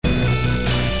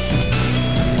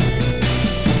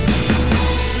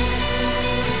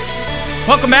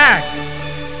Welcome back.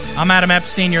 I'm Adam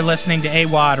Epstein. You're listening to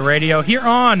AWadd Radio here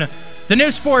on the new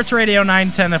Sports Radio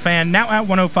 910 The Fan, now at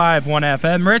 105.1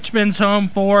 FM. Richmond's home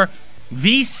for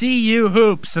VCU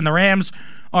Hoops, and the Rams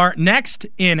are next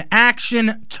in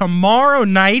action tomorrow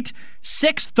night,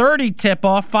 6:30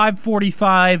 tip-off,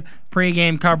 5:45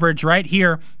 pregame coverage right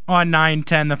here on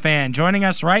 910 The Fan. Joining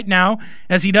us right now,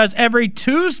 as he does every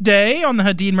Tuesday on the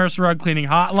Hadid Mercer Rug Cleaning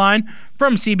Hotline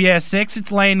from CBS 6,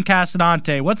 it's Lane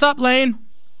Casadonte. What's up, Lane?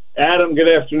 Adam, good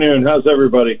afternoon. How's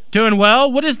everybody? Doing well.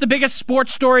 What is the biggest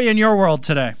sports story in your world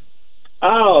today?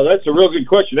 Oh, that's a real good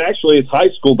question. Actually, it's high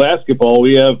school basketball.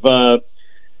 We have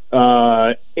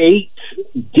 8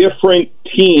 different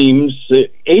teams,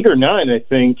 8 or 9, I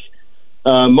think.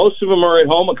 Most of them are at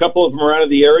home. A couple of them are out of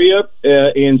the area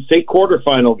in state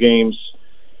quarterfinal games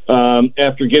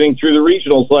after getting through the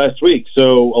regionals last week.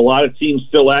 So a lot of teams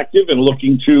still active and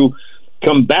looking to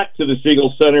come back to the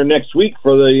Siegel Center next week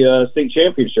for the state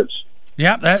championships.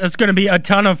 Yeah, that's going to be a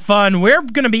ton of fun. We're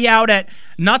going to be out at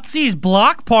Nutsy's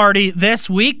block party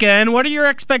this weekend. What are your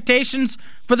expectations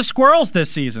for the Squirrels this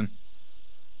season?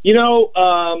 You know,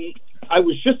 I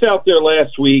was just out there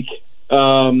last week.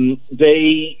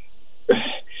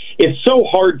 It's so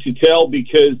hard to tell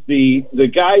because the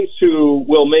guys who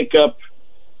will make up,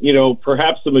 you know,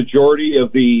 perhaps the majority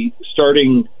of the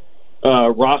starting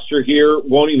roster here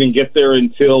won't even get there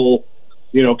until,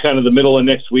 you know, kind of the middle of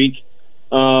next week.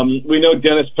 We know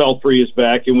Dennis Pelfrey is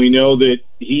back, and we know that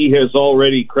he has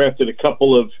already crafted a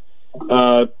couple of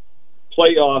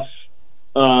playoff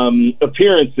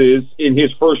appearances in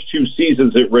his first 2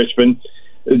 seasons at Richmond.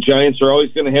 The Giants are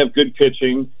always going to have good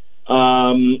pitching.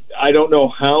 I don't know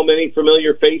how many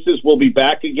familiar faces will be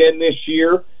back again this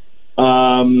year,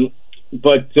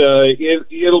 but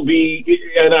it'll be.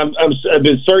 And I've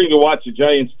been starting to watch the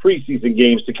Giants preseason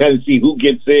games to kind of see who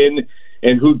gets in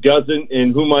and who doesn't,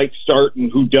 and who might start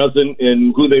and who doesn't,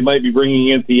 and who they might be bringing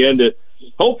in at the end to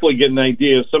hopefully get an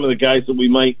idea of some of the guys that we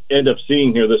might end up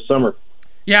seeing here this summer.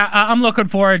 Yeah, I'm looking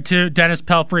forward to Dennis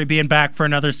Pelfrey being back for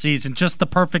another season. Just the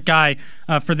perfect guy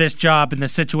for this job and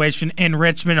this situation in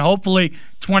Richmond. Hopefully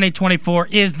 2024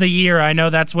 is the year. I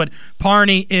know that's what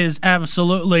Parney is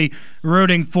absolutely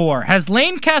rooting for. Has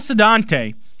Lane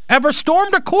Casadonte ever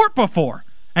stormed a court before?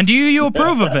 And do you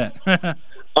approve of it?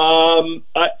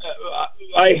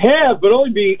 I have, but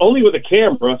only with a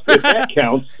camera, if that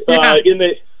counts. Yeah.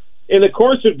 In the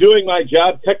course of doing my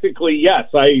job, technically, yes,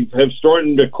 I have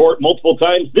stormed a court multiple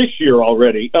times this year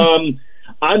already.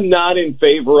 I'm not in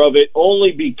favor of it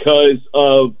only because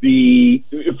of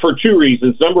for 2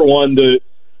 reasons. Number one, the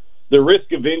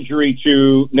risk of injury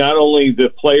to not only the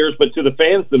players but to the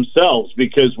fans themselves,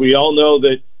 because we all know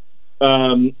that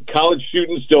college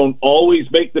students don't always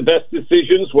make the best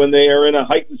decisions when they are in a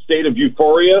heightened state of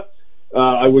euphoria.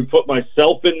 I would put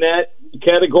myself in that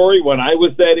category when I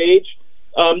was that age.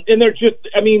 And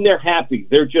they're happy.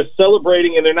 They're just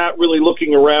celebrating, and they're not really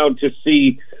looking around to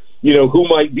see, you know, who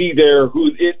might be there.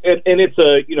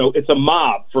 It's a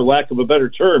mob, for lack of a better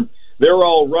term. They're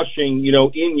all rushing, you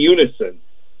know, in unison.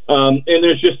 And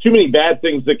there's just too many bad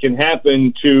things that can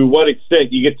happen. To what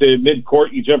extent you get to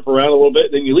mid-court, you jump around a little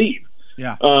bit, then you leave.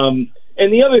 Yeah. And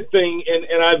the other thing,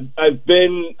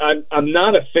 I'm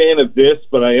not a fan of this,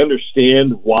 but I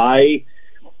understand why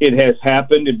it has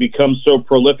happened and become so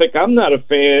prolific. I'm not a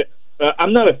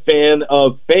fan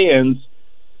of fans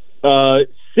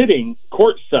sitting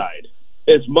courtside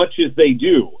as much as they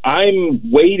do.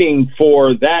 I'm waiting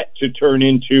for that to turn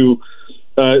into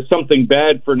something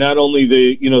bad for not only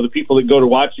the people that go to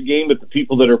watch the game, but the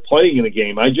people that are playing in the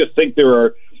game. I just think there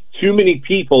are too many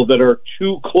people that are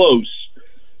too close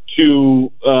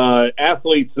to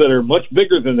athletes that are much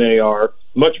bigger than they are,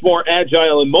 much more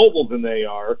agile and mobile than they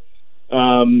are.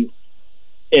 And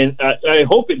I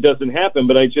hope it doesn't happen,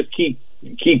 but I just keep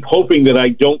hoping that I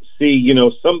don't see, you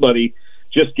know, somebody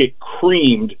just get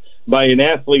creamed by an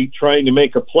athlete trying to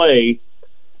make a play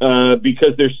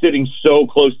because they're sitting so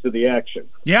close to the action.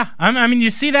 Yeah, I mean,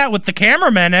 you see that with the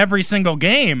cameramen every single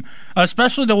game,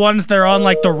 especially the ones that are on,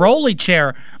 like, the rolly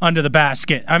chair under the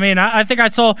basket. I mean, I think I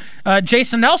saw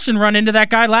Jason Nelson run into that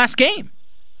guy last game.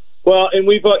 Well, and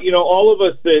we've, all of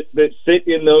us that sit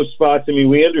in those spots, I mean,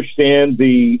 we understand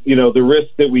the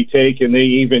risk that we take, and they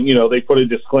even, they put a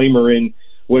disclaimer in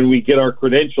when we get our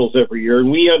credentials every year, and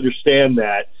we understand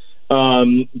that.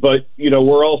 But,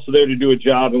 we're also there to do a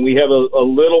job, and we have a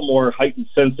little more heightened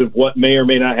sense of what may or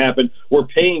may not happen. We're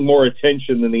paying more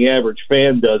attention than the average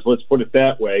fan does, let's put it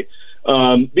that way.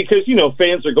 Because,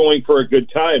 fans are going for a good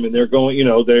time, and they're going,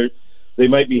 they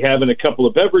might be having a couple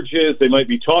of beverages. They might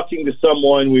be talking to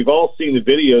someone. We've all seen the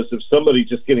videos of somebody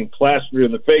just getting plastered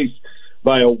in the face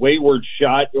by a wayward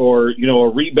shot or, a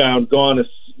rebound gone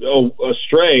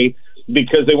astray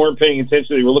because they weren't paying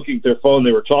attention. They were looking at their phone.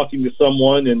 They were talking to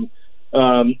someone. And,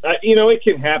 it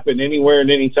can happen anywhere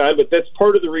and anytime, but that's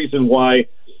part of the reason why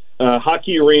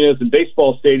hockey arenas and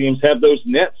baseball stadiums have those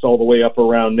nets all the way up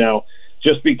around now,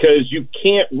 just because you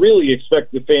can't really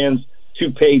expect the fans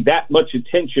to pay that much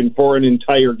attention for an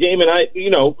entire game. And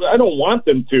I don't want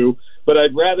them to, but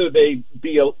I'd rather they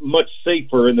be much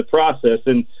safer in the process.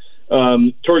 And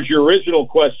towards your original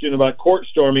question about court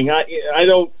storming, I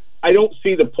don't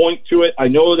see the point to it. I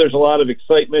know there's a lot of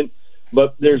excitement,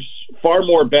 but there's far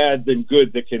more bad than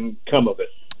good that can come of it.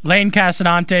 Lane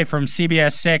Casadonte from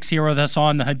CBS 6 here with us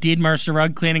on the Hadid Mercer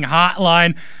Rug Cleaning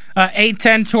Hotline.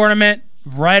 8-10 tournament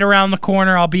right around the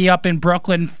corner. I'll be up in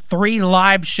Brooklyn. 3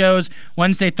 live shows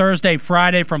Wednesday, Thursday,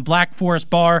 Friday from Black Forest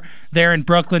Bar there in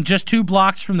Brooklyn, just 2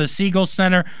 blocks from the Siegel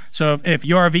Center. So if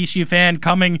you're a VCU fan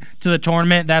coming to the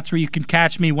tournament, that's where you can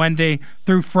catch me Wednesday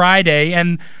through Friday.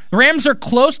 And the Rams are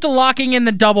close to locking in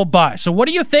the double bye. So what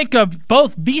do you think of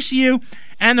both VCU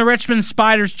and the Richmond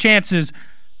Spiders' chances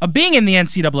of being in the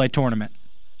NCAA tournament?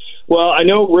 Well, I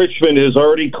know Richmond has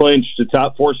already clinched the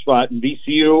top 4 spot in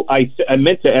VCU. I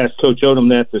meant to ask Coach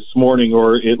Odom that this morning,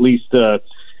 or at least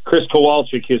Chris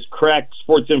Kowalczyk, his crack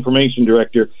sports information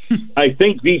director. I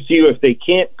think VCU, if they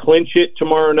can't clinch it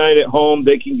tomorrow night at home,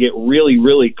 they can get really,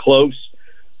 really close.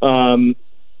 And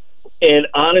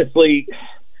honestly,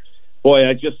 boy,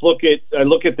 I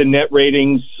look at the net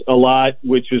ratings a lot,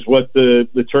 which is what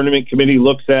the tournament committee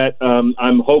looks at.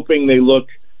 I'm hoping they look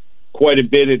quite a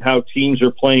bit at how teams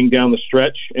are playing down the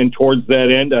stretch, and towards that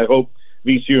end, I hope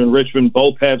VCU and Richmond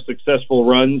both have successful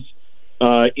runs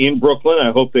in Brooklyn.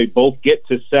 I hope they both get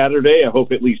to Saturday. I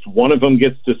hope at least one of them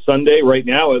gets to Sunday. Right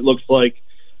now, it looks like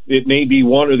it may be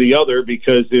one or the other,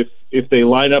 because if they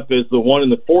line up as the 1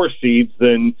 and the 4 seeds,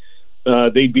 then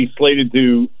they'd be slated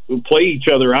to play each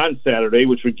other on Saturday,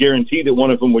 which would guarantee that one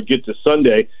of them would get to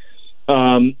Sunday.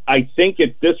 I think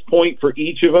at this point for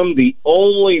each of them, the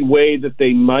only way that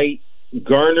they might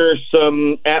garner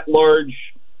some at-large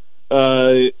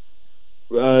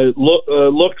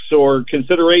looks or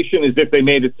consideration is if they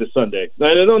made it to Sunday.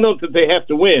 I don't know that they have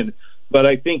to win, but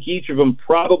I think each of them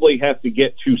probably have to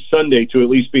get to Sunday to at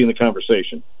least be in the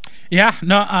conversation. Yeah,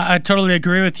 no, I totally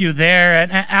agree with you there.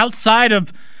 And outside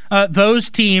of those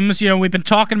teams, we've been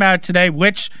talking about it today,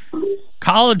 which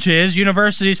colleges,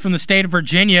 universities from the state of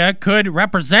Virginia could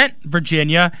represent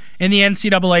Virginia in the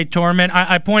NCAA tournament.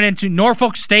 I pointed to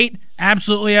Norfolk State,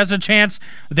 absolutely has a chance.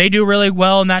 They do really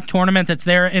well in that tournament that's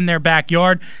there in their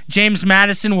backyard. James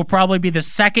Madison will probably be the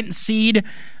 2nd seed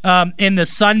in the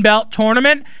Sun Belt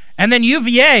tournament. And then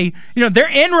UVA, they're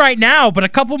in right now, but a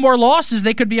couple more losses,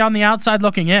 they could be on the outside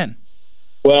looking in.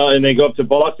 Well, and they go up to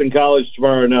Boston College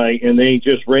tomorrow night, and they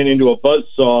just ran into a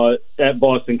buzzsaw at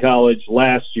Boston College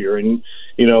last year. And,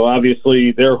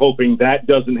 obviously they're hoping that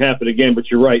doesn't happen again. But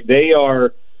you're right.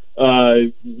 They're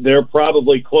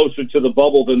probably closer to the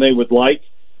bubble than they would like.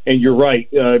 And you're right.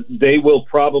 They will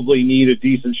probably need a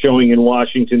decent showing in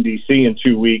Washington, D.C. in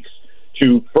 2 weeks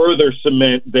to further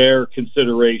cement their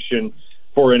consideration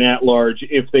for an at-large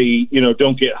if they,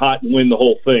 don't get hot and win the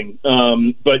whole thing.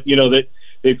 But, that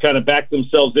they've kind of backed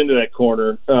themselves into that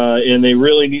corner, and they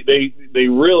really need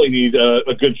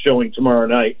a good showing tomorrow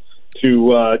night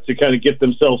to kind of get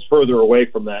themselves further away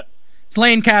from that. It's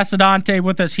Lane Casadonte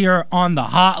with us here on the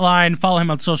hotline. Follow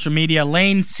him on social media,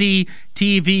 Lane C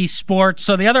TV Sports.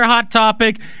 So the other hot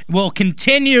topic will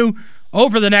continue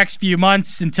over the next few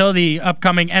months until the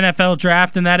upcoming NFL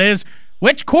draft, and that is,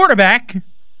 which quarterback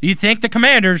do you think the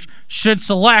Commanders should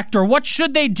select, or what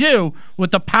should they do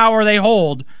with the power they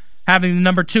hold having the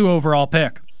number 2 overall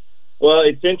pick? Well,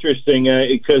 it's interesting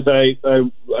because I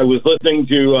was listening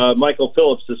to Michael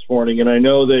Phillips this morning, and I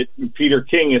know that Peter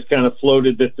King has kind of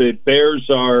floated that the Bears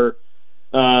are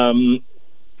more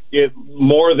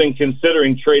than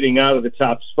considering trading out of the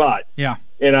top spot. Yeah,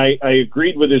 and I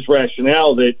agreed with his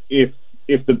rationale that if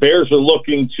the Bears are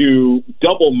looking to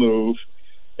double move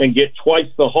and get twice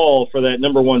the haul for that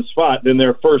number 1 spot, then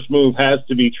their first move has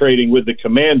to be trading with the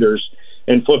Commanders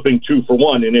and flipping 2 for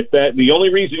 1. And if the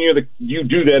only reason you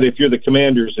do that if you're the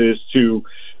Commanders is to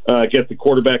get the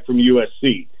quarterback from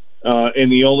USC,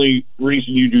 and the only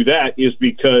reason you do that is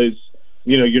because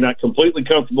you're not completely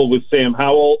comfortable with Sam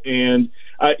Howell. And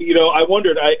I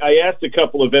wondered. I asked a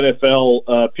couple of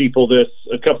NFL people this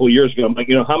a couple of years ago. I'm like,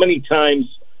 how many times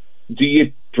do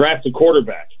you draft a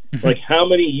quarterback? Like, how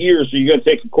many years are you going to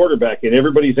take a quarterback? And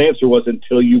everybody's answer was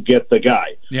until you get the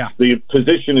guy. Yeah, the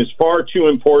position is far too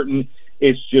important.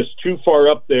 It's just too far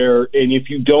up there, and if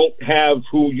you don't have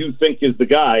who you think is the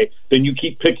guy, then you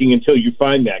keep picking until you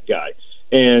find that guy.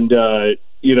 And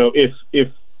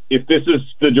if this is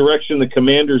the direction the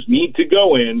Commanders need to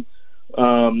go in,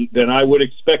 then I would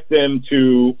expect them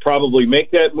to probably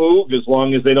make that move, as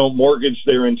long as they don't mortgage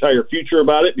their entire future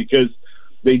about it, because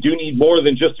they do need more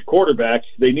than just a quarterback.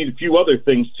 They need a few other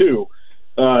things too.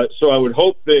 So I would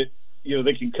hope that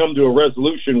they can come to a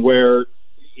resolution where,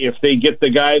 if they get the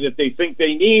guy that they think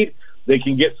they need, they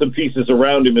can get some pieces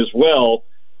around him as well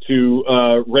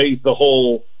to raise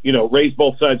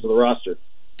both sides of the roster.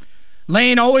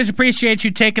 Lane, always appreciate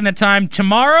you taking the time.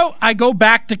 Tomorrow, I go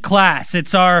back to class.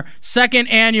 It's our second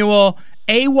annual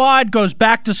AWadd Goes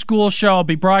Back to School show. I'll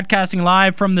be broadcasting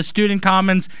live from the Student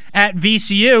Commons at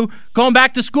VCU. Going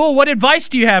back to school, what advice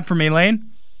do you have for me, Lane?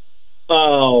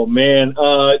 Oh man,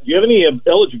 do you have any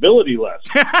eligibility left?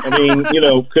 I mean,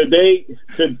 could they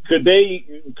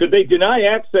deny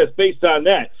access based on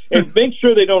that? And make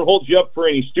sure they don't hold you up for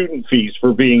any student fees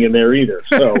for being in there either.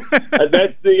 So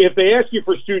if they ask you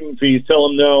for student fees, tell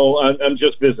them no. I'm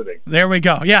just visiting. There we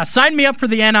go. Yeah, sign me up for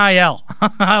the NIL.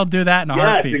 I'll do that in a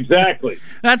heartbeat. Yes, exactly.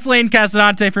 That's Lane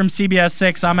Casadonte from CBS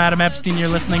 6. I'm Adam Epstein. You're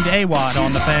listening to AWadd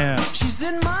on the Fan. She's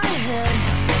in my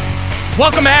head.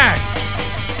 Welcome back.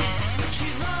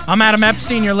 I'm Adam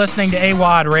Epstein. You're listening to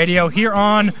AWadd Radio here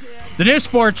on the new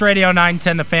Sports Radio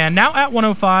 910 The Fan, now at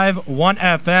 105.1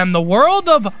 FM. The world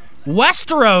of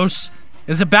Westeros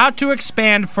is about to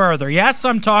expand further. Yes,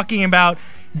 I'm talking about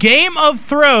Game of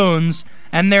Thrones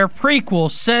and their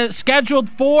prequel scheduled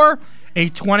for a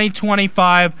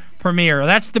 2025 premiere.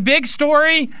 That's the big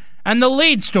story and the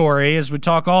lead story as we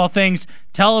talk all things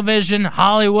television,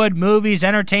 Hollywood, movies,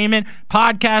 entertainment,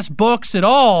 podcasts, books, it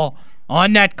all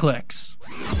on NetClix.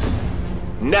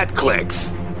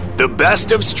 NetClix, the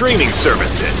best of streaming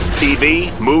services,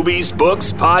 TV, movies,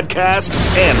 books, podcasts,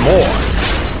 and more.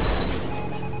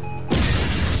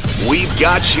 We've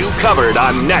got you covered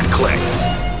on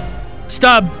NetClix.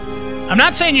 Stub, I'm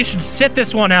not saying you should sit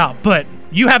this one out, but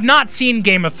you have not seen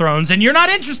Game of Thrones, and you're not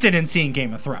interested in seeing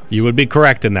Game of Thrones. You would be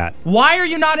correct in that. Why are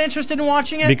you not interested in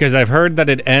watching it? Because I've heard that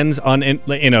it ends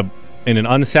in an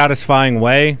unsatisfying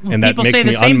way, and that makes me unmotivated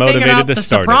to start it. People say the same thing about The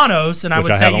Sopranos, and I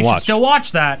would say you should still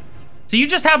watch that. So you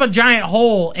just have a giant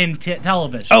hole in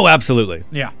television. Oh, absolutely.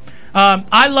 Yeah.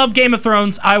 I love Game of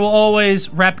Thrones. I will always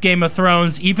rep Game of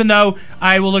Thrones, even though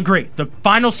I will agree the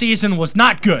final season was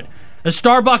not good. The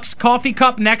Starbucks coffee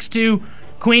cup next to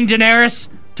Queen Daenerys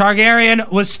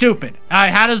Targaryen was stupid.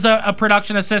 How does a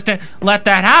production assistant let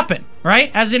that happen,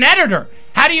 right? As an editor,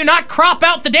 how do you not crop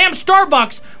out the damn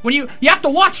Starbucks when you have to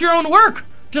watch your own work?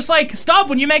 Just like Stub,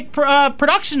 when you make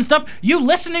production stuff, you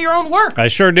listen to your own work. I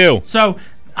sure do. So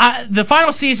the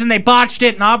final season, they botched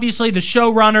it, and obviously the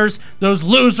showrunners, those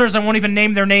losers, I won't even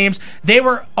name their names, they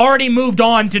were already moved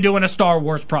on to doing a Star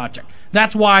Wars project.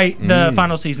 That's why the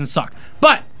final season sucked.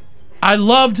 But I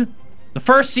loved the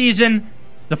first season,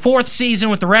 the fourth season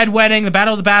with the Red Wedding, the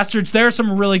Battle of the Bastards. There's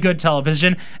some really good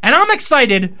television, and I'm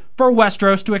excited for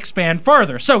Westeros to expand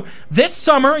further. So this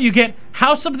summer, you get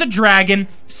House of the Dragon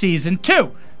Season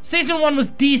 2. Season 1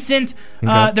 was decent.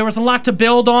 Okay. There was a lot to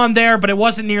build on there, but it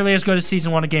wasn't nearly as good as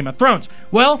Season 1 of Game of Thrones.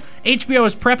 Well, HBO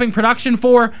is prepping production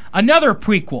for another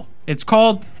prequel. It's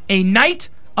called A Knight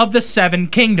of the Seven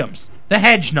Kingdoms, The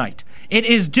Hedge Knight. It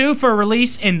is due for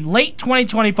release in late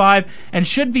 2025 and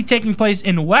should be taking place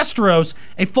in Westeros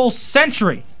a full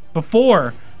century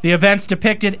before the events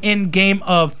depicted in Game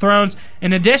of Thrones.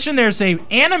 In addition, there's an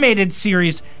animated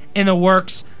series in the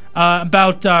works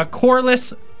about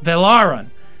Corlys Velaryon.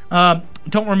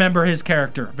 Don't remember his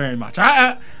character very much.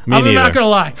 I'm not going to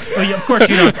lie. Well, yeah, of course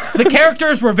you don't. The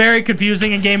characters were very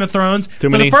confusing in Game of Thrones. For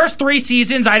the first 3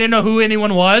 seasons, I didn't know who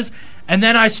anyone was. And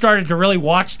then I started to really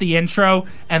watch the intro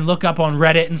and look up on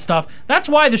Reddit and stuff. That's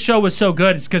why the show was so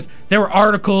good. It's because there were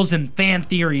articles and fan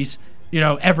theories,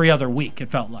 every other week, it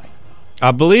felt like.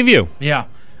 I believe you. Yeah.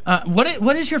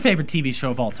 What is your favorite TV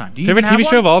show of all time? Do you favorite TV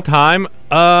show of all time?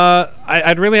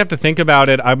 I'd really have to think about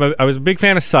it. I was a big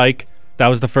fan of Psych. That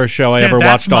was the first show I ever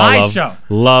watched all of. Show.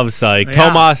 Love Psych. Yeah.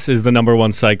 Tomas is the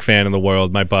 #1 Psych fan in the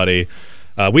world, my buddy.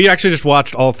 We actually just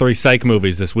watched all 3 Psych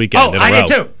movies this weekend in a row.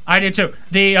 I did too.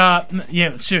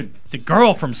 The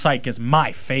girl from Psych is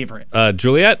my favorite.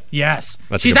 Juliet? Yes.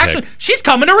 She's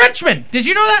coming to Richmond. Did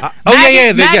you know that?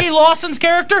 Maggie Lawson's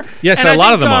character? Yes, a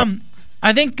lot of them are.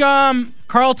 I think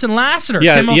Carlton Lasseter,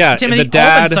 Timothy the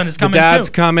Olbenson is coming too. The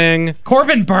dad's coming.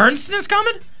 Corbin Bernsen is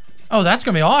coming? Oh, that's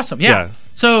going to be awesome. Yeah.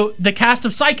 So the cast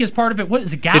of Psych is part of it. What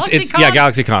is it, GalaxyCon? Yeah,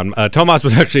 GalaxyCon. Tomas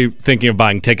was actually thinking of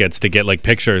buying tickets to get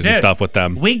pictures and stuff with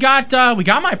them. We got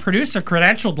my producer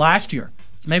credentialed last year.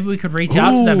 So maybe we could reach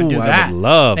out to them and do that. I would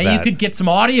love that. And you could get some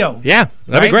audio. Yeah,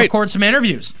 that'd be great. Record some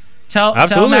interviews. Tell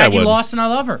Absolutely, Maggie Lawson I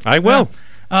love her. I will.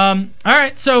 All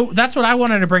right, so that's what I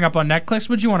wanted to bring up on NetClix.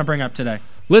 What do you want to bring up today?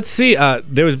 Let's see.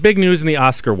 There was big news in the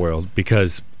Oscar world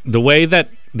because the way that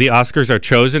the Oscars are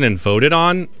chosen and voted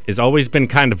on has always been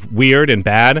kind of weird and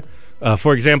bad.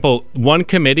 For example, one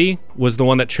committee was the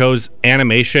one that chose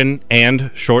animation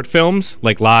and short films,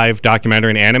 like live, documentary,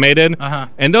 and animated.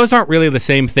 And those aren't really the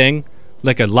same thing.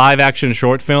 Like a live-action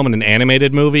short film and an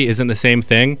animated movie isn't the same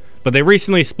thing. But they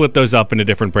recently split those up into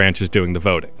different branches doing the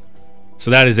voting.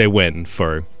 So that is a win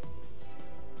for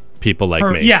people like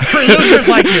me. Yeah, for losers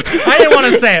like you. I didn't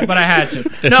want to say it, but I had to.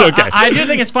 No, okay. I do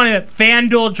think it's funny that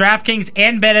FanDuel, DraftKings,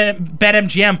 and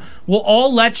BetMGM will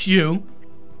all let you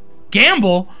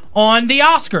gamble on the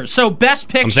Oscars. So Best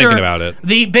Picture, I'm thinking about it.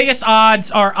 The biggest odds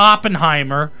are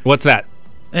Oppenheimer. What's that?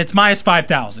 It's minus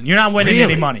 5,000. You're not winning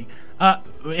any money.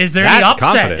 Is there any upset?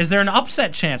 Confident. Is there an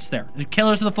upset chance there? The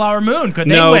Killers of the Flower Moon, could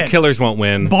they win? No, Killers won't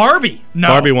win. Barbie, no.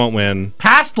 Barbie won't win.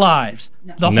 Past Lives,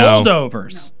 The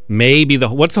Holdovers. No. Maybe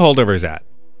what's the Holdovers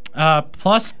at?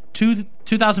 Plus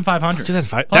 2,500.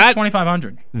 2,500. Plus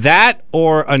 2,500. That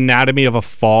or Anatomy of a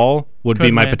Fall would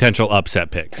be my potential upset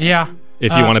picks. Yeah.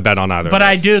 If you want to bet on either. But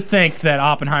I do think that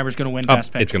Oppenheimer's going to win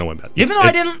Best Picture. It's going to win Best. Even though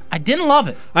I didn't love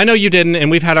it. I know you didn't, and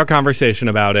we've had our conversation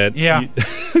about it. Yeah.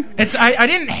 I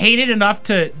didn't hate it enough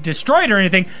to destroy it or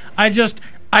anything. I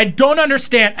don't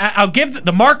understand. I'll give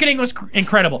the marketing was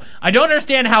incredible. I don't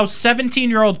understand how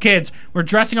 17-year-old kids were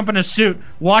dressing up in a suit,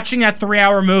 watching that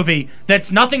 3-hour movie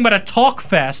that's nothing but a talk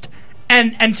fest,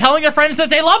 and telling their friends that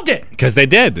they loved it. Because they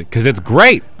did. Because it's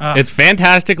great. It's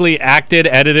fantastically acted,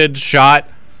 edited, shot.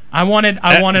 I wanted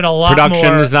a lot production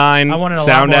more design, I wanted a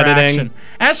sound lot more editing.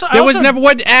 Action. There was never.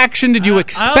 What action did you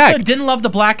expect? I also didn't love the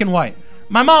black and white.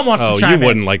 My mom wants to chime in. You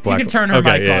wouldn't like black. You can turn her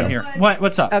mic on here.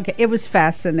 What's up? Okay, it was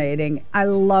fascinating. I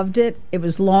loved it. It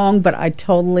was long, but I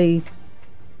totally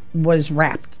was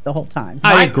rapt the whole time.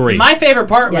 I agree. My favorite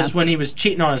part was when he was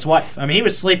cheating on his wife. I mean, he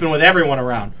was sleeping with everyone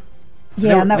around.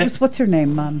 Yeah, and that was, what's her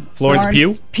name? Florence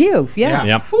Pugh? Pugh, yeah.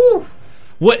 Yep.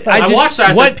 What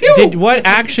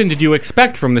action did you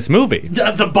expect from this movie?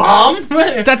 The bomb?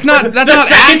 That's not action.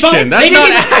 That's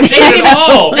not action at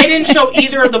all. They didn't show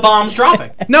either of the bombs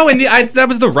dropping. No, and that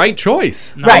was the right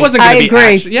choice. No. Right, that wasn't going to be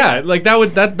agree. action. Yeah, like that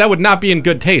would not be in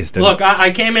good taste. Look,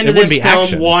 I came into this film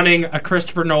action. wanting a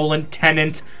Christopher Nolan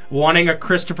Tenet, wanting a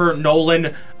Christopher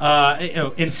Nolan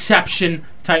Inception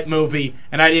type movie,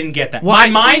 and I didn't get that. My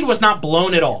mind was not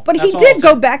blown at all. But he did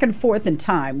go back and forth in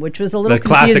time, which was a little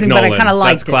confusing, but I kind of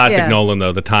liked it. That's classic Nolan,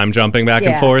 though, the time jumping back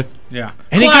and forth. Yeah.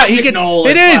 And he gets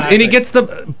Nolan, and he gets the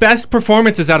best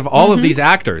performances out of all of these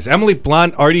actors. Emily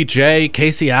Blunt, RDJ,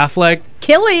 Casey Affleck.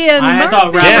 Cillian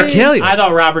Murphy. I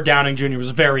thought Robert Downing Jr.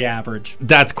 was very average.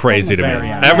 That's crazy to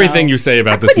me. Everything you say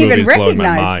about this movie is blowing my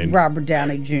mind. I couldn't even recognize Robert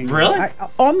Downey Jr. Really?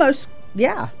 Almost.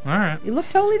 Yeah. All right. You look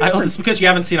totally different. It's because you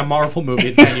haven't seen a Marvel movie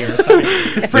in 10 years. I mean,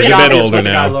 it's pretty obvious what the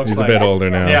guy looks like. He's a bit older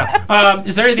now. Yeah.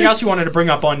 Is there anything else you wanted to bring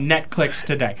up on NetClix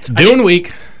today? It's Dune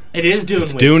week. It is Dune week.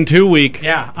 It's Dune 2 week.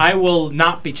 Yeah. I will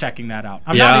not be checking that out.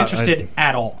 I'm not interested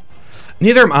at all.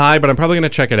 Neither am I, but I'm probably going to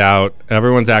check it out.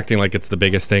 Everyone's acting like it's the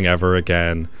biggest thing ever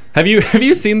again. Have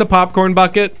you seen the popcorn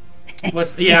bucket?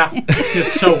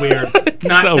 It's so weird.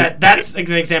 That's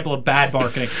an example of bad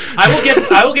marketing.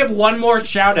 I will give one more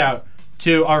shout out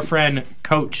to our friend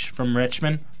Coach from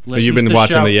Richmond. You've been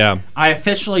watching I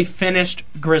officially finished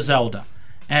Griselda,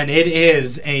 and it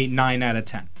is a 9 out of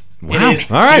 10. Wow!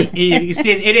 All right.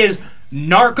 It is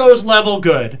Narcos level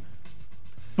good,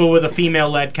 but with a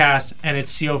female-led cast, and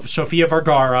it's Sofia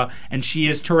Vergara, and she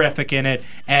is terrific in it.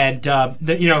 And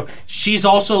she's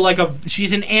also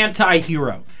she's an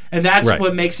anti-hero. And that's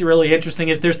what makes it really interesting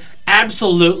is there's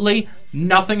absolutely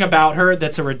nothing about her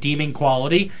that's a redeeming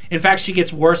quality. In fact, she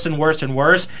gets worse and worse and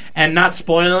worse, and not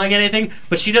spoiling anything,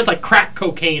 but she does crack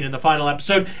cocaine in the final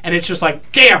episode, and it's just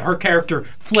damn, her character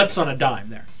flips on a dime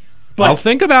there. But I'll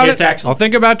think about it. It's excellent. I'll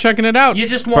think about checking it out. You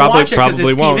just won't watch it because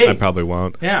it's won't. TV. I probably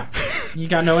won't. Yeah. You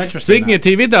got no interest Speaking in of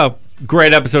TV, though,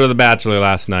 great episode of The Bachelor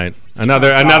last night.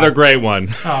 Another great one.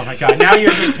 Oh, my God. Now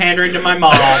you're just pandering to my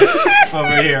mom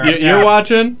over here. You're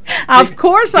watching? Of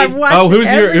course I'm watching. Oh,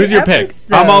 who's your pick?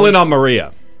 I'm all in on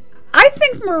Maria. I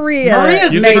think Maria.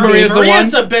 Maria's the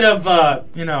one? A bit of, I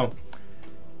don't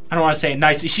want to say it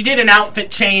nicely. She did an outfit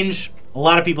change. A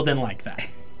lot of people didn't like that.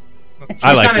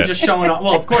 I liked kind of it. just showing off.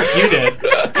 Well, of course you did.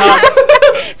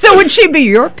 So would she be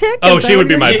your pick? Oh, she would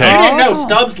be my pick. You didn't know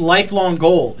Stubbs' lifelong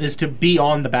goal is to be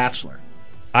on The Bachelor.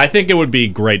 I think it would be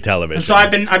great television. And so I've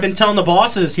been telling the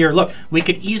bosses here, look, we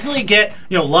could easily get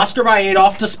Luster by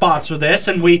Adolf to sponsor this,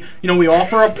 and we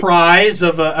offer a prize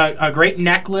of a great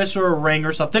necklace or a ring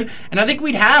or something, and I think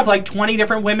we'd have 20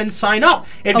 different women sign up.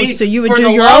 So you would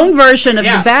do your own version of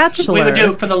The Bachelor. We would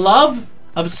do for the love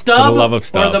of Stub, the love of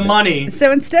Stub. or the money.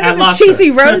 So instead at of the Luster. cheesy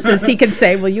roses, he can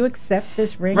say, "Will you accept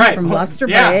this ring from Luster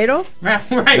by Adolf?" Right.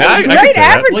 I could Great say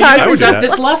that. advertising. Well, you I would do accept that.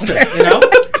 this Luster, you know?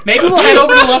 Maybe we'll head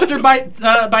over to Luster by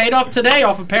Adolf today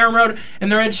off of Parham Road in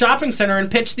their Ed Shopping Center and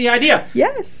pitch the idea.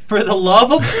 Yes. For the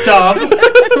love of Stub. For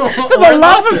the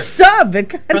love of Stub.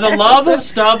 For the love of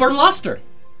Stub or Luster.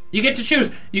 You get to choose.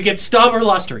 You get Stub or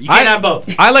Luster. You can't have both.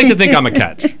 I like to think I'm a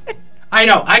catch. I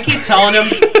know. I keep telling him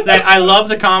that I love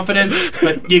the confidence,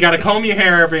 but you got to comb your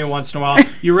hair every once in a while.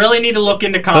 You really need to look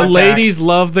into The contacts. ladies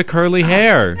love the curly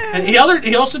hair. And he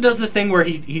also does this thing where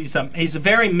he's a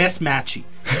very mismatchy.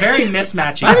 Very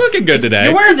mismatchy. I'm looking good today.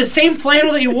 You're wearing the same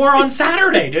flannel that you wore on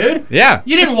Saturday, dude. Yeah.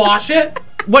 You didn't wash it.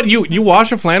 What, you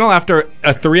wash a flannel after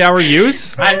a 3-hour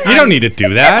use? I You don't need to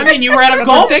do that. I mean, you were at a That's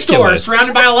golf ridiculous. store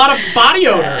surrounded by a lot of body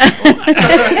odor.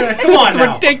 Come on It's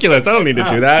now. ridiculous. I don't need to do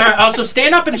All that. right, also,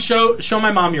 stand up and show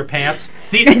my mom your pants.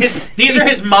 These are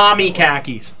his mommy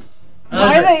khakis.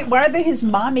 Why are they his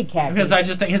mommy khakis? Because I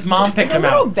just think his mom picked them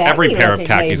They're little out. baggy Every pair of looking,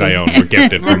 khakis maybe. I own were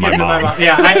gifted from my mom.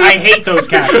 Yeah, I hate those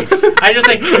khakis. I just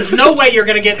think there's no way you're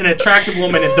going to get an attractive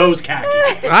woman in those khakis.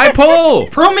 I pull.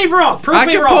 Prove me wrong. I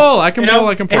can pull. I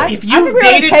can pull. If I you've think we ought to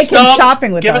dated take him Stub,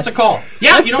 shopping with give us. us a call.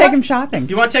 Yeah, Let's you know take what? him shopping.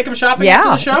 You want to take him shopping Yeah, after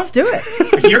the show? let's do it.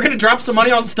 You're going to drop some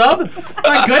money on Stub?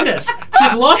 My goodness.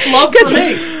 She's lost love for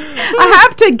me. I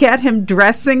have to get him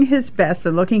dressing his best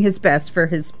and looking his best for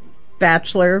his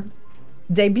Bachelor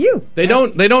debut. They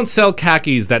don't sell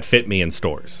khakis that fit me in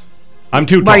stores. I'm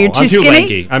too tall. Why, you're too I'm too skinny?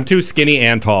 lanky. I'm too skinny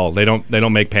and tall. They don't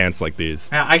make pants like these.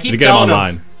 Now, I keep You get them telling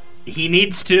online. him he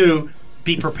needs to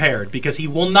be prepared because he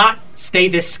will not stay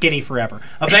this skinny forever.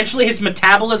 Eventually, his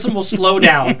metabolism will slow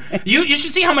down. You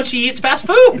should see how much he eats fast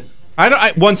food.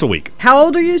 Once a week. How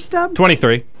old are you, Stub?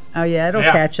 23. Oh, yeah, it'll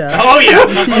catch up. Oh,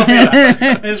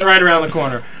 yeah. It's right around the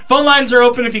corner. Phone lines are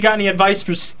open if you got any advice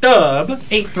for Stub.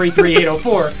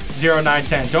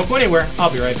 833-804-0910. Don't go anywhere.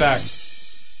 I'll be right back.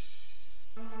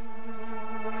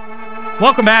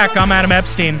 Welcome back. I'm Adam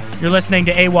Epstein. You're listening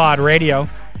to AWadd Radio.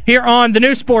 Here on the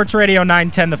new Sports Radio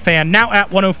 910 The Fan, now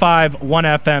at 105.1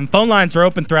 FM. Phone lines are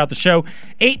open throughout the show.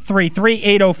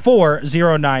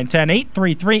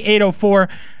 833-804-0910.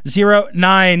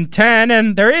 833-804-0910.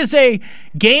 And there is a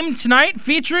game tonight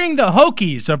featuring the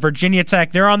Hokies of Virginia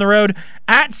Tech. They're on the road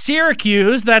at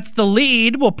Syracuse. That's the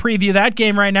lead. We'll preview that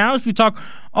game right now as we talk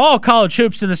all college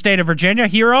hoops in the state of Virginia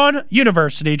here on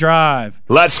University Drive.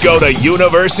 Let's go to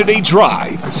University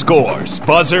Drive. Scores,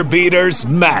 buzzer beaters,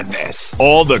 madness.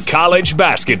 All the college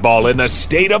basketball in the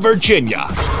state of Virginia.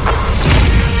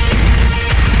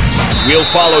 We'll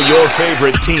follow your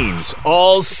favorite teams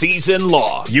all season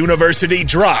long. University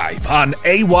Drive on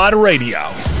AWadd Radio.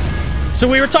 So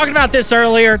we were talking about this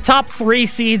earlier. Top 3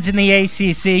 seeds in the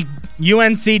ACC.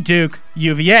 UNC, Duke,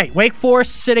 UVA. Wake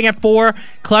Forest sitting at 4.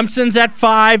 Clemson's at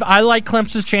 5. I like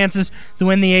Clemson's chances to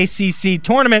win the ACC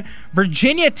tournament.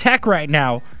 Virginia Tech right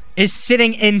now is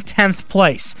sitting in 10th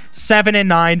place,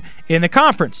 7-9 in the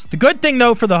conference. The good thing,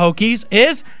 though, for the Hokies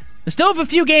is they still have a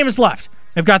few games left.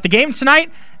 They've got the game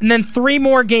tonight and then 3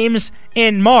 more games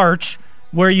in March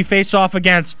where you face off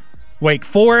against Wake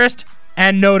Forest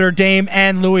and Notre Dame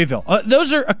and Louisville.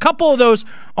 A couple of those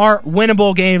are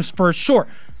winnable games for sure.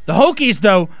 The Hokies,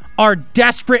 though, are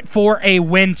desperate for a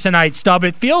win tonight, Stub.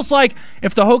 It feels like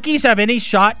if the Hokies have any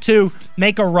shot to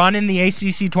make a run in the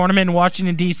ACC tournament in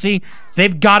Washington, D.C.,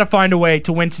 they've got to find a way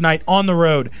to win tonight on the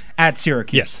road at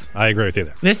Syracuse. Yes, I agree with you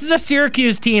there. This is a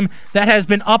Syracuse team that has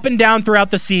been up and down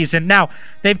throughout the season. Now,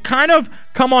 they've kind of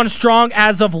come on strong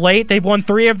as of late. They've won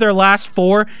 3 of their last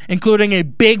 4, including a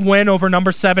big win over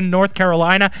number 7 North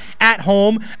Carolina at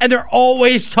home. And they're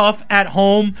always tough at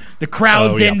home. The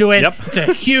crowd's into it. Yep. It's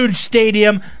a huge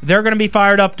stadium. They're going to be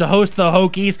fired up to host the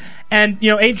Hokies. And,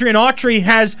 Adrian Autry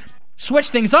has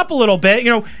switched things up a little bit.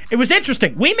 It was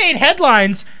interesting. We made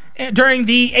headlines during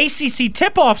the ACC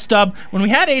tip-off, Stub, when we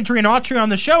had Adrian Autry on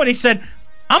the show, and he said,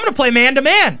 I'm going to play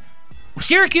man-to-man.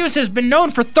 Syracuse has been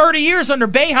known for 30 years under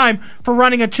Boeheim for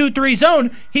running a 2-3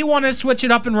 zone. He wanted to switch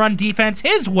it up and run defense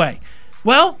his way.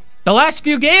 Well, the last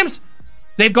few games,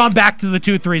 they've gone back to the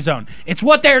 2-3 zone. It's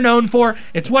what they're known for.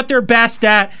 It's what they're best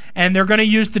at, and they're going to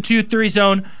use the 2-3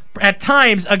 zone at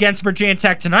times against Virginia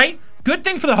Tech tonight. Good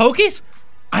thing for the Hokies.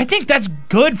 I think that's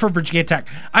good for Virginia Tech.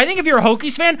 I think if you're a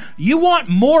Hokies fan, you want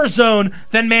more zone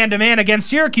than man-to-man against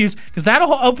Syracuse because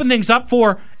that'll open things up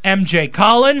for MJ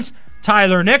Collins,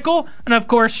 Tyler Nickel, and of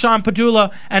course Sean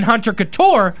Padula and Hunter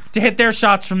Couture to hit their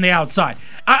shots from the outside.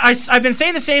 I've been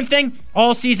saying the same thing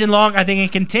all season long. I think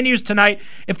it continues tonight.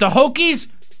 If the Hokies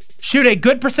shoot a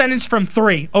good percentage from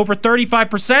 3, over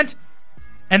 35%,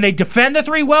 and they defend the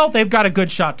 3 well, they've got a good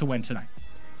shot to win tonight.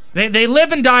 They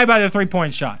live and die by the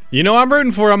three-point shot. You know I'm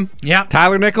rooting for him. Yeah.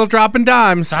 Tyler Nickel dropping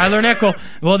dimes. Tyler Nickel.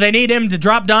 Well, they need him to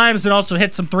drop dimes and also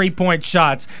hit some three-point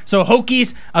shots. So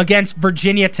Hokies against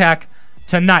Virginia Tech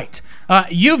tonight.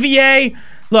 UVA,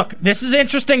 look, this is an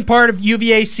interesting part of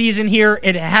UVA's season here.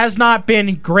 It has not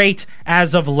been great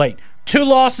as of late. 2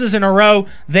 losses in a row.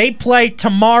 They play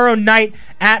tomorrow night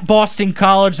at Boston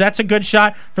College. That's a good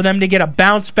shot for them to get a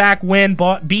bounce-back win.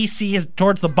 BC is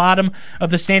towards the bottom of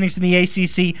the standings in the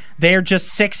ACC. They're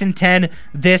just 6-10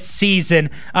 this season.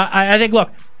 I think,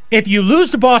 look, if you lose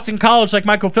to Boston College, like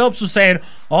Michael Phillips was saying,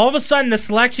 all of a sudden the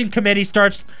selection committee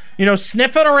starts,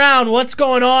 sniffing around what's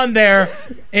going on there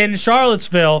in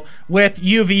Charlottesville with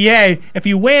UVA. If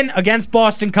you win against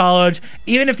Boston College,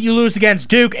 even if you lose against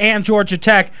Duke and Georgia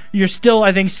Tech, you're still,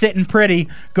 I think, sitting pretty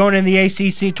going in the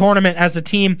ACC tournament as a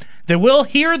team that will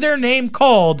hear their name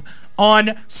called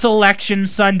on Selection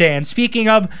Sunday. And speaking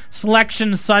of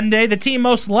Selection Sunday, the team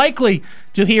most likely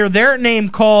to hear their name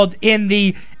called in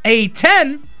the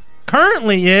A10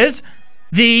 currently is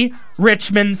the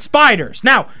Richmond Spiders.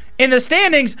 Now, in the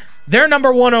standings, they're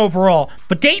number 1 overall,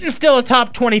 but Dayton's still a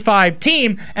top 25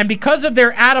 team, and because of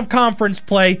their out-of-conference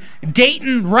play,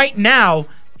 Dayton right now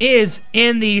is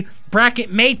in the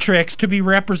bracket matrix to be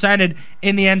represented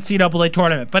in the NCAA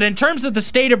tournament. But in terms of the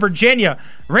state of Virginia,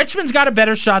 Richmond's got a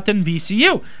better shot than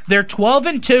VCU. They're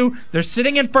 12-2. They're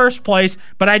sitting in first place,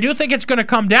 but I do think it's going to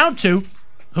come down to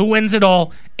who wins it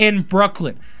all in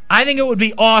Brooklyn. I think it would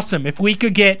be awesome if we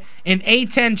could get an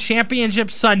A10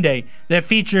 championship Sunday that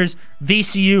features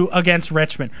VCU against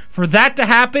Richmond. For that to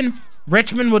happen,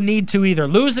 Richmond would need to either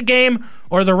lose a game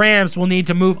or the Rams will need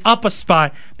to move up a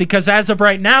spot, because as of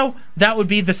right now, that would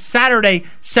be the Saturday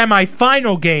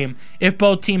semifinal game if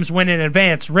both teams win in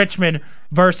advance, Richmond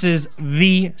versus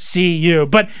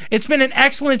VCU. But it's been an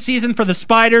excellent season for the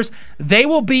Spiders. They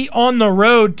will be on the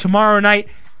road tomorrow night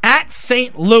at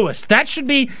St. Louis. That should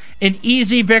be an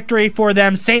easy victory for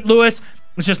them. St. Louis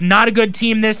is just not a good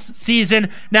team this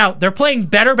season. Now, they're playing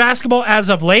better basketball as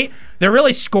of late. They're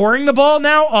really scoring the ball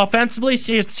now offensively.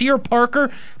 Sear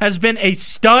Parker has been a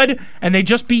stud, and they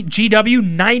just beat GW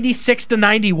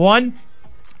 96-91.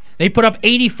 They put up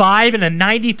 85 in a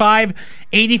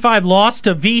 95-85 loss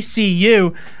to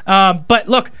VCU. But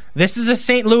look, this is a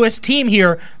St. Louis team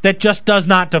here that just does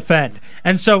not defend.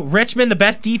 And so Richmond, the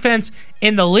best defense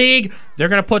in the league, they're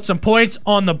going to put some points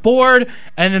on the board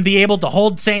and then be able to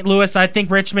hold St. Louis. I think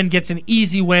Richmond gets an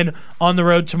easy win on the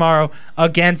road tomorrow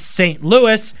against St.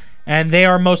 Louis, and they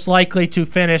are most likely to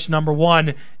finish number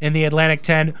 1 in the Atlantic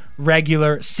 10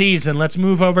 regular season. Let's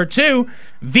move over to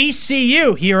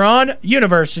VCU here on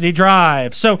University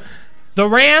Drive. So the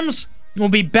Rams will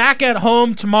be back at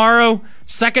home tomorrow.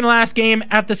 Second last game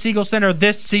at the Siegel Center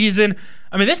this season.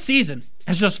 I mean, this season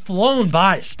has just flown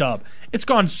by, Stub. It's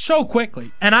gone so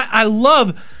quickly. And I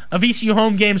love a VCU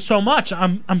home game so much.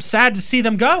 I'm sad to see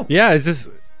them go. Yeah, is this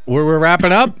where we're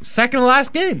wrapping up? Second to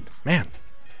last game. Man.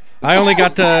 I only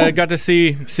got to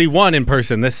see one in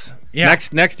person. Next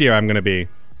year I'm going to be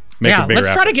making bigger.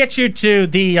 Let's try to get you to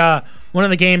the one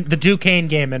of the Duquesne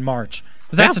game in March.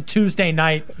 Because that's a Tuesday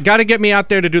night. Got to get me out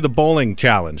there to do the bowling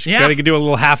challenge. Yeah. Got to do a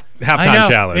little halftime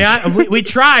challenge. Yeah, we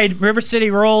tried. River City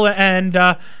Roll and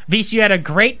VCU had a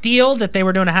great deal that they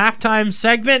were doing a halftime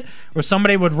segment where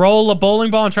somebody would roll a bowling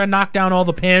ball and try to knock down all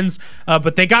the pins.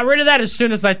 But they got rid of that as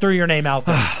soon as I threw your name out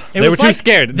there. They were too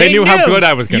scared. They knew how good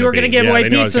I was going to be. You were going to give away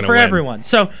pizza for everyone.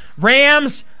 So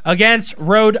Rams against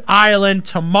Rhode Island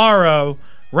tomorrow,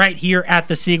 right here at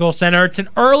the Siegel Center. It's an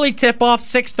early tip-off,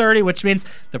 6:30, which means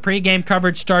the pregame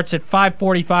coverage starts at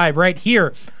 5:45 right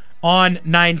here on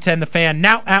 910 The Fan,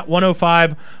 now at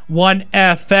 105.1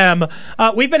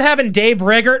 FM. We've been having Dave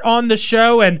Riggert on the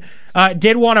show, and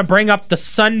did want to bring up the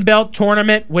Sun Belt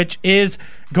Tournament, which is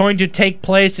going to take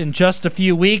place in just a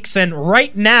few weeks. And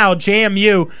right now,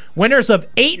 JMU, winners of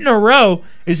 8 in a row,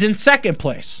 is in second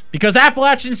place because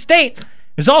Appalachian State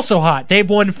is also hot. They've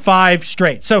won 5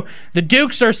 straight. So the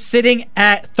Dukes are sitting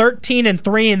at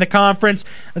 13-3 in the conference.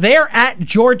 They are at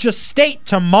Georgia State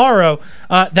tomorrow.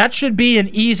 That should be an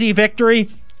easy victory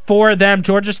for them.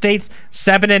 Georgia State's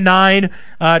 7-9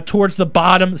 towards the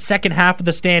bottom, second half of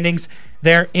the standings.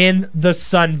 They're in the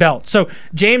Sun Belt. So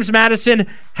James Madison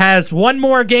has one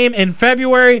more game in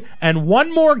February and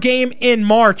one more game in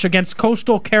March against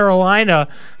Coastal Carolina.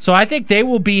 So I think they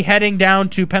will be heading down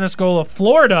to Pensacola,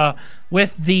 Florida,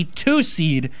 with the 2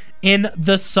 seed in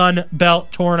the Sun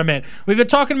Belt Tournament. We've been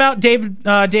talking about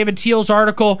David Teal's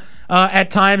article at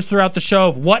times throughout the show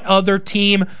of what other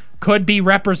team could be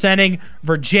representing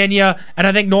Virginia, and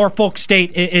I think Norfolk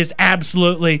State is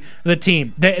absolutely the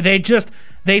team.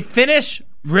 They finish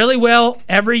really well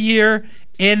every year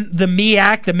in the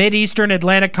MEAC, the Mid-Eastern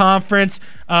Atlantic Conference,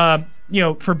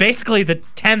 for basically the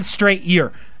 10th straight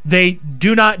year. They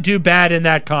do not do bad in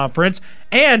that conference,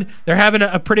 and they're having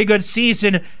a pretty good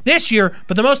season this year.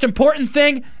 But the most important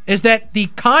thing is that the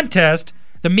contest,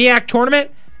 the MEAC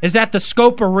tournament, is at the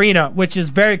Scope Arena, which is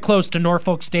very close to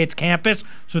Norfolk State's campus,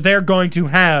 so they're going to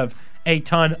have a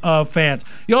ton of fans.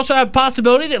 You also have a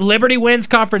possibility that Liberty wins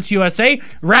Conference USA,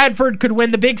 Radford could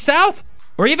win the Big South,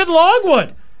 or even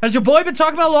Longwood. Has your boy been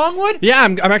talking about Longwood? Yeah,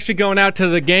 I'm actually going out to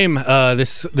the game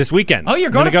this weekend. Oh,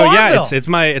 you're going to Farmville?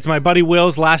 Yeah, it's my buddy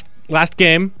Will's last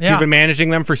game. Yeah. He's been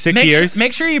managing them for 6 years.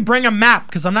 Make sure you bring a map,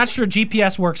 because I'm not sure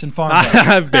GPS works in Farmville.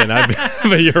 I've been,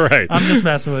 but you're right. I'm just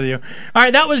messing with you. All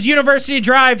right, that was University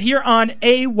Drive here on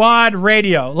AWadd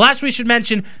Radio. Last we should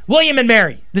mention William and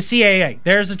Mary, the CAA.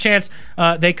 There's a chance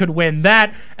they could win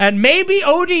that. And maybe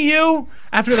ODU,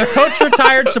 after their coach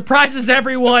retired, surprises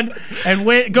everyone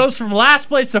and goes from last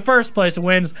place to first place and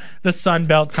wins the Sun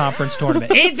Belt Conference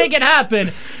Tournament. Anything can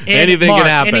happen in March.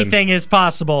 Anything is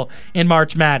possible in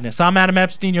March Madness. I'm Adam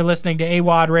Epstein. You're listening to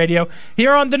AWadd Radio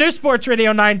here on the new Sports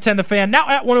Radio 910 The Fan, now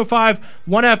at 105.1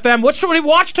 FM. What should we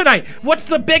watch tonight? What's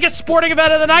the biggest sporting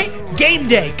event of the night? Game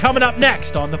day coming up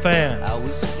next on The Fan.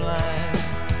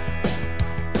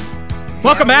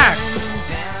 Welcome back.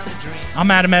 I'm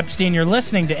Adam Epstein. You're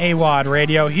listening to AWadd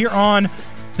Radio here on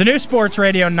the new Sports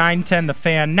Radio 910 The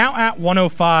Fan, now at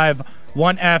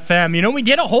 105.1 FM. We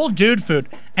did a whole dude food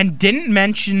and didn't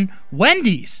mention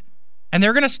Wendy's. And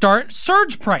they're going to start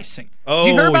surge pricing. Oh,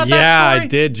 did you hear about that story? I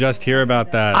did just hear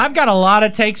about that. I've got a lot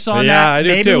of takes on that. I do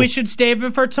Maybe too. we should save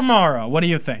it for tomorrow. What do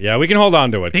you think? Yeah, we can hold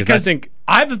on to it. Because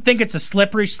I think it's a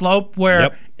slippery slope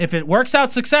where if it works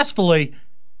out successfully,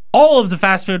 all of the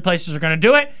fast food places are going to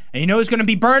do it. And you know who's going to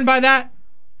be burned by that?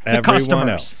 The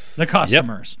customers. The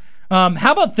customers.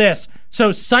 How about this?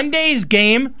 So Sunday's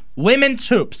game, women's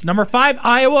hoops. Number 5,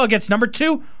 Iowa against number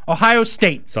 2, Ohio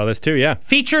State. Saw this too, yeah.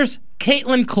 Features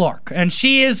Caitlin Clark, and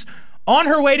she is on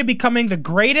her way to becoming the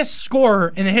greatest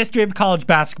scorer in the history of college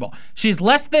basketball. She's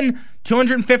less than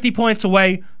 250 points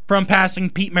away from passing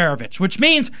Pete Maravich, which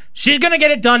means she's going to get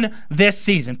it done this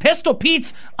season. Pistol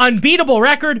Pete's unbeatable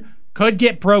record could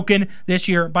get broken this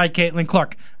year by Caitlin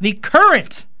Clark. The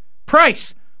current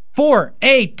price for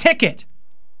a ticket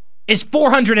is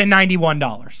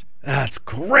 $491. That's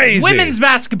crazy. Women's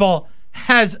basketball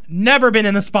has never been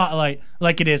in the spotlight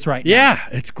like it is right now. Yeah,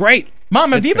 it's great.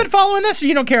 Mom, have you been following this, or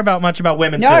you don't care about much about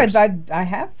women's No, hoops? I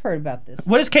have heard about this.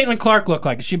 What does Caitlin Clark look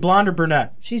like? Is she blonde or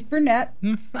brunette? She's brunette.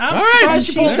 I'm surprised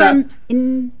she She's pulled that. from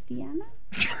Indiana?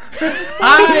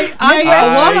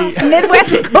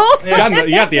 Midwest school?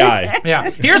 You got the eye. Yeah.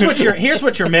 Here's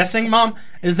what you're missing, Mom,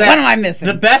 is that What am I missing?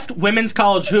 the best women's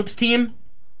college hoops team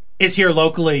is here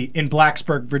locally in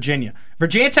Blacksburg, Virginia.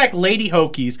 Virginia Tech Lady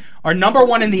Hokies are number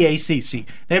 1 in the ACC.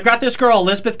 They've got this girl,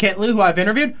 Elizabeth Kitley, who I've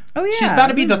interviewed. Oh, yeah. She's about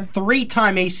to be the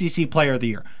 3-time ACC Player of the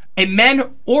Year. A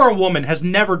man or a woman has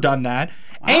never done that.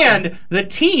 Wow. And the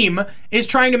team is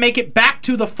trying to make it back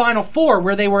to the Final Four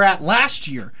where they were at last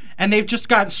year. And they've just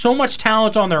got so much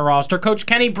talent on their roster. Coach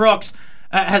Kenny Brooks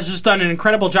has just done an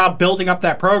incredible job building up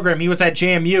that program. He was at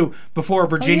JMU before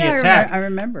Virginia Tech. I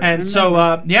remember. And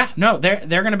so, they're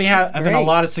going to be having a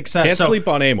lot of success. Can't sleep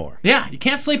on Amore. Yeah, you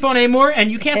can't sleep on Amore, and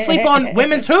you can't sleep on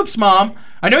women's hoops, Mom.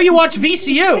 I know you watch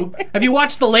VCU. Have you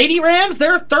watched the Lady Rams?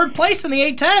 They're 3rd place in the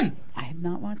A-10. I have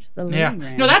not watched the Lady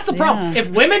Rams. No, that's the problem. If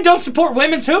women don't support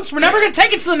women's hoops, we're never going to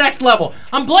take it to the next level.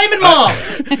 I'm blaming Mom.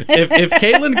 If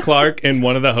Caitlin Clark and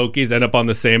one of the Hokies end up on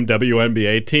the same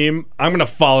WNBA team, I'm going to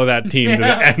follow that team to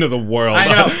the end of the world. I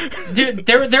know. Dude,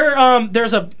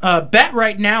 there's a bet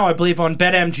right now, I believe, on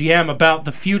BetMGM about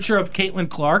the future of Caitlin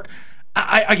Clark.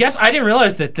 I guess I didn't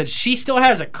realize that she still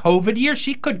has a COVID year.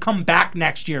 She could come back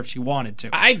next year if she wanted to.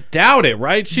 I doubt it,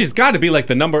 right? She's got to be like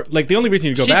the only reason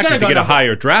you go back is to get a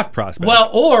higher draft prospect. Well,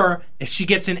 or if she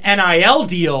gets an NIL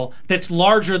deal that's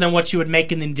larger than what she would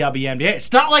make in the WNBA.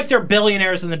 It's not like they're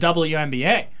billionaires in the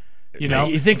WNBA. You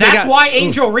know, that's why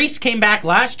Angel Reese came back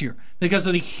last year, because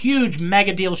of the huge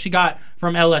mega deal she got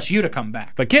from LSU to come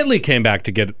back. But Kitley came back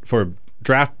for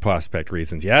draft prospect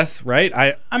reasons, yes,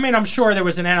 right? I mean, I'm sure there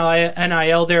was an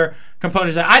NIL there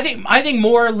components. I think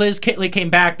more Liz Kitley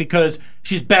came back because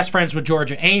she's best friends with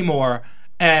Georgia Amore,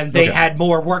 and they had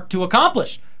more work to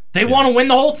accomplish. They want to win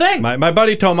the whole thing. My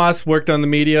buddy Tomas worked on the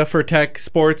media for Tech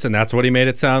Sports, and that's what he made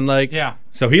it sound like. Yeah.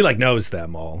 So he knows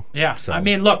them all. Yeah. So. I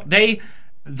mean, look, they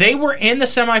were in the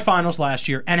semifinals last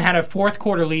year and had a 4th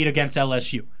quarter lead against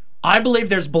LSU. I believe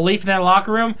there's belief in that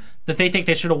locker room that they think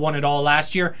they should have won it all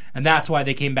last year, and that's why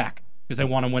they came back. because they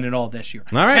want to win it all this year.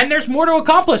 All right. And there's more to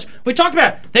accomplish. We talked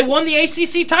about it. They won the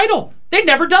ACC title. They'd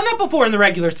never done that before in the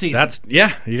regular season.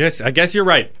 I guess you're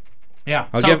right. Yeah.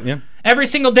 Every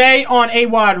single day on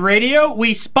AWadd Radio,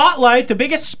 we spotlight the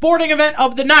biggest sporting event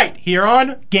of the night here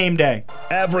on Game Day.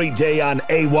 Every day on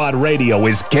AWadd Radio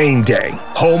is Game Day,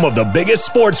 home of the biggest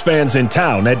sports fans in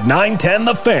town at 910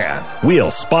 The Fan.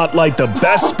 We'll spotlight the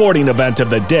best sporting event of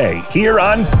the day here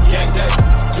on Game Day.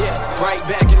 Yeah, right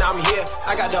back and I'm here.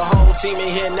 I got the whole team in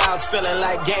here now. It's feeling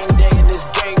like game day and it's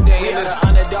game day. We are the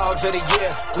underdogs of the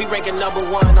year. We ranking number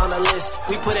 1 on the list.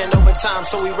 We put in overtime,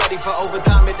 so we ready for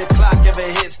overtime if the clock ever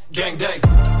hits. Game day.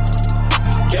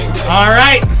 Game day. All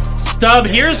right, Stub,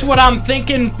 here's what I'm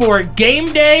thinking for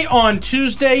Game Day on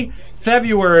Tuesday,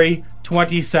 February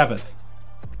 27th.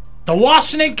 The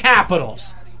Washington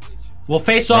Capitals will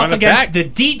face off against the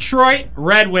Detroit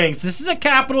Red Wings. This is a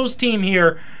Capitals team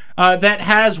here that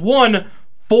has won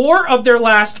 4 of their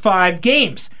last 5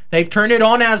 games. They've turned it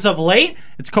on as of late.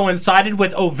 It's coincided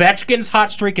with Ovechkin's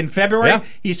hot streak in February. Yeah.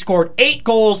 He scored 8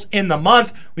 goals in the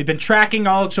month. We've been tracking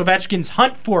Alex Ovechkin's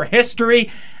hunt for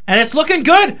history, and it's looking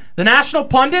good. The national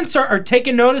pundits are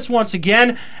taking notice once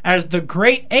again as the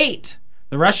Great 8,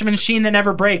 the Russian machine that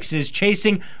never breaks, is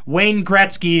chasing Wayne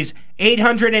Gretzky's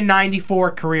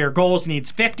 894 career goals.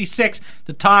 Needs 56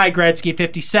 to tie Gretzky,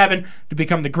 57 to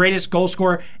become the greatest goal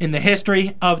scorer in the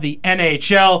history of the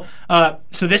NHL.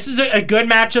 So this is a good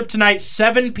matchup tonight,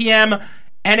 7 p.m.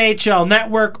 NHL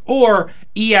Network or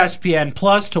ESPN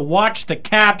Plus to watch the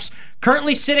Caps,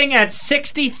 currently sitting at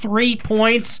 63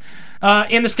 points.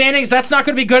 In the standings, that's not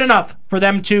going to be good enough for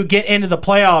them to get into the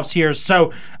playoffs here.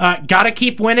 So, got to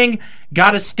keep winning,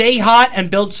 got to stay hot, and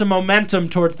build some momentum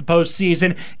towards the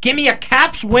postseason. Give me a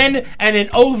Caps win and an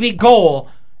Ovi goal,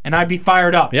 and I'd be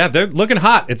fired up. Yeah, they're looking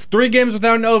hot. It's 3 games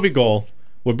without an Ovi goal.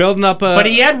 We're building up But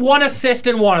he had 1 assist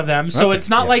in one of them, so it's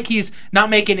not like he's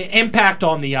not making an impact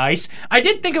on the ice. I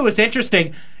did think it was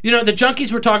interesting. You know, the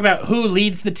Junkies were talking about who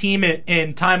leads the team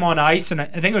in time on ice, and I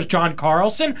think it was John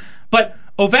Carlson. But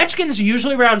Ovechkin's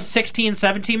usually around 16,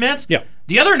 17 minutes. Yeah.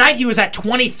 The other night, he was at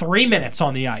 23 minutes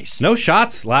on the ice. No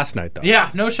shots last night, though.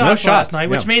 Yeah, no shots last night,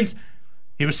 which means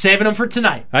he was saving them for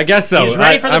tonight. I guess so. He's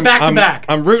ready for the back-to-back.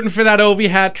 I'm rooting for that Ovi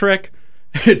hat trick.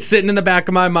 It's sitting in the back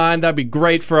of my mind. That'd be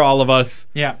great for all of us.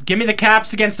 Yeah, give me the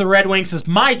Caps against the Red Wings as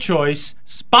my choice,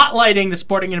 spotlighting the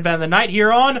sporting event of the night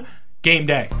here on Game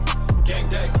Day. Game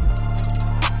day.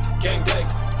 Game day.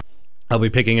 I'll be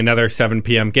picking another 7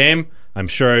 p.m. game. I'm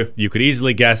sure you could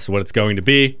easily guess what it's going to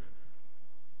be.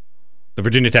 The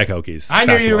Virginia Tech Hokies. I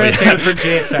knew you were going to stay with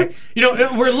Virginia Tech. You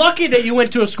know, we're lucky that you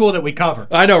went to a school that we cover.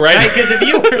 I know, right? Because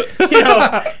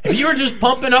if you were just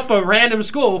pumping up a random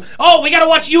school, we got to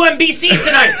watch UMBC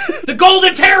tonight. The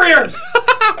Golden Terriers.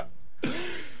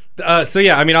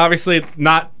 Obviously,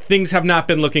 things have not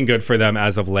been looking good for them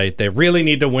as of late. They really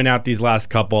need to win out these last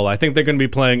couple. I think they're going to be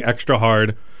playing extra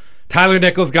hard. Tyler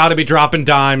Nichols got to be dropping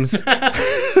dimes.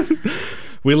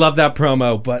 We love that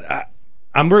promo, but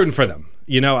I'm rooting for them.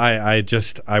 You know,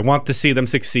 I want to see them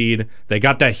succeed. They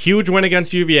got that huge win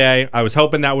against UVA. I was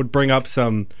hoping that would bring up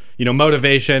some,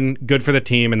 motivation, good for the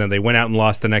team, and then they went out and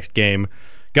lost the next game.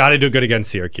 Got to do good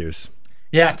against Syracuse.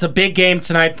 Yeah, it's a big game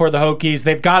tonight for the Hokies.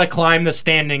 They've got to climb the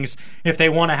standings if they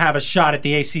want to have a shot at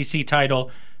the ACC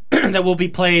title that will be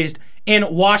played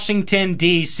in Washington,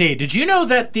 D.C. Did you know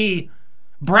that the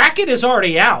bracket is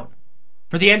already out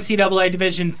for the NCAA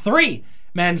Division III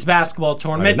men's basketball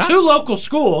tournament? 2 local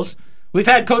schools. We've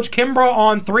had Coach Kimbrough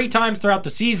on 3 times throughout the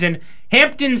season.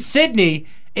 Hampton-Sydney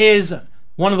is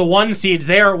one of the 1 seeds.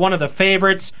 They are one of the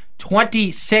favorites,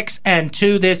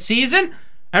 26-2 this season.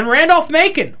 And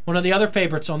Randolph-Macon, one of the other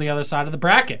favorites on the other side of the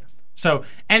bracket. So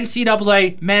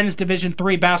NCAA Men's Division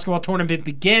III basketball tournament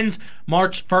begins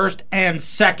March 1st and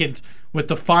 2nd, with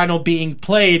the final being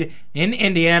played in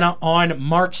Indiana on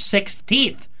March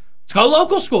 16th. Let's go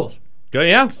local schools. Go,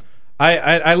 yeah.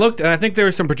 I looked, and I think there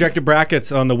were some projected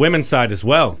brackets on the women's side as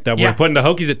well that were putting the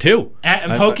Hokies at 2.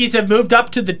 Hokies have moved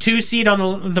up to the 2 seed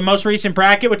on the most recent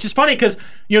bracket, which is funny because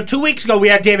 2 weeks ago we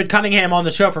had David Cunningham on the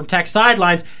show from Tech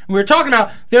Sidelines, and we were talking about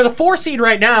they're the 4 seed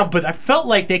right now, but I felt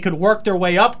like they could work their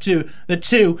way up to the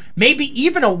 2, maybe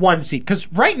even a 1 seed,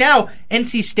 because right now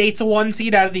NC State's a 1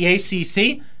 seed out of the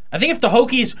ACC. I think if the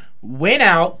Hokies win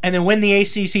out and then win the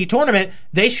ACC tournament,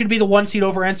 they should be the 1 seed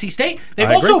over NC State. They've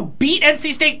also beat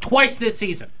NC State twice this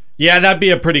season. Yeah, that'd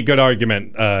be a pretty good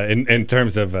argument in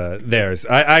terms of theirs.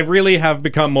 I really have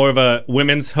become more of a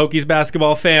women's Hokies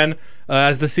basketball fan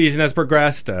as the season has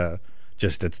progressed.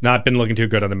 It's not been looking too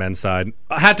good on the men's side.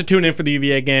 I had to tune in for the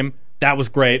UVA game. That was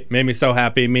great. Made me so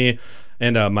happy. Me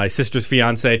and my sister's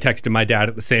fiance texted my dad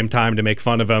at the same time to make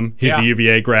fun of him. He's a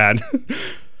UVA grad.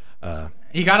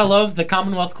 You got to love the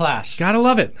Commonwealth Clash. Gotta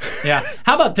love it. Yeah.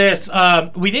 How about this?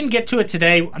 We didn't get to it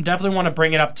today. I definitely want to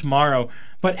bring it up tomorrow.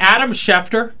 But Adam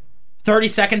Schefter, 30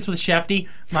 Seconds with Shefty,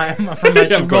 from my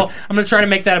Super Bowl. I'm going to try to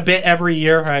make that a bit every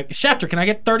year. All right. Schefter, can I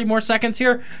get 30 more seconds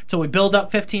here until we build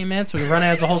up 15 minutes? We run it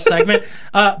as a whole segment.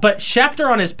 But Schefter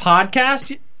on his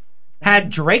podcast had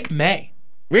Drake May.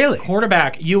 Really?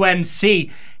 Quarterback, UNC.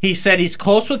 He said he's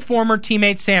close with former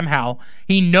teammate Sam Howell.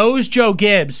 He knows Joe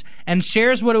Gibbs and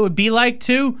shares what it would be like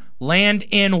to land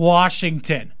in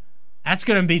Washington. That's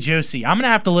going to be juicy. I'm going to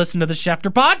have to listen to the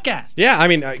Schefter podcast. Yeah, I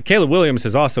mean, Caleb Williams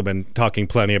has also been talking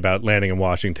plenty about landing in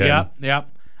Washington. Yeah.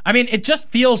 I mean, it just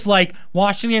feels like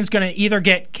Washington's going to either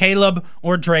get Caleb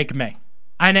or Drake May.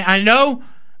 I know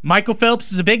Michael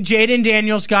Phillips is a big Jaden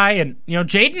Daniels guy, and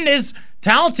Jaden is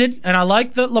talented, and I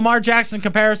like the Lamar Jackson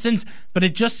comparisons, but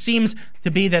it just seems to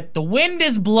be that the wind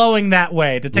is blowing that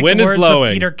way, to take the words of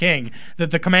Peter King, that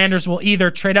the Commanders will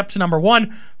either trade up to number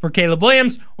 1 for Caleb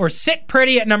Williams or sit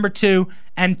pretty at number 2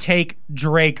 and take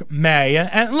Drake May.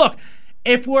 And look,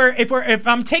 if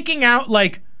I'm taking out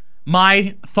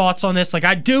my thoughts on this,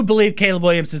 I do believe Caleb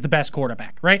Williams is the best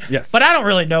quarterback, right? Yes. But I don't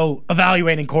really know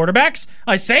evaluating quarterbacks.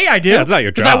 I say I do. Yeah, it's not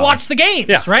your job. Because I watch the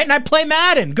games, right? And I play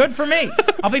Madden. Good for me.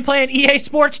 I'll be playing EA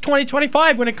Sports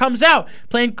 2025 when it comes out,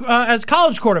 playing as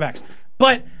college quarterbacks.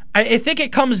 But I think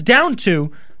it comes down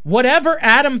to whatever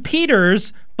Adam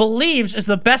Peters believes is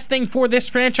the best thing for this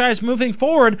franchise moving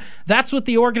forward. That's what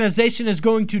the organization is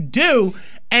going to do.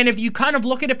 And if you kind of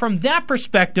look at it from that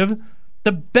perspective,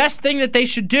 the best thing that they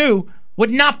should do would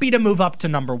not be to move up to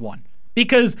number 1,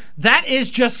 because that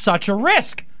is just such a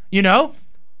risk,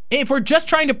 If we're just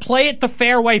trying to play it the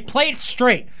fair way, play it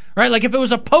straight, right? Like if it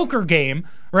was a poker game,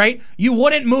 right, you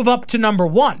wouldn't move up to number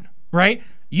 1, right?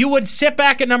 You would sit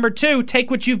back at number 2,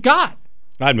 take what you've got.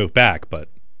 I'd move back, but...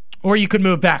 Or you could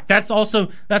move back. That's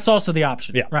also the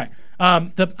option, right?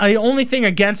 The only thing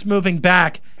against moving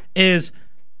back is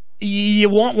you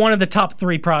want one of the top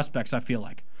 3 prospects, I feel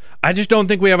like. I just don't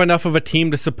think we have enough of a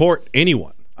team to support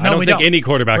anyone. I don't think any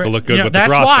quarterback will look good with this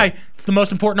roster. That's why it's the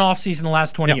most important offseason in the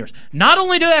last 20 years. Not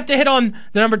only do they have to hit on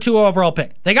the number 2 overall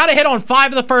pick, they got to hit on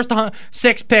 5 of the first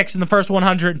 6 picks in the first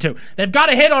 102. They've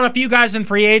got to hit on a few guys in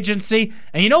free agency.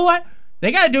 And you know what?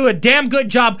 They got to do a damn good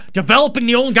job developing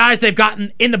the old guys they've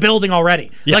gotten in the building already,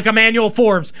 like Emmanuel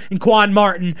Forbes and Quan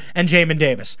Martin and Jamin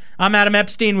Davis. I'm Adam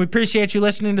Epstein. We appreciate you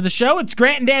listening to the show. It's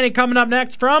Grant and Danny coming up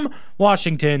next from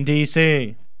Washington,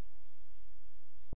 D.C.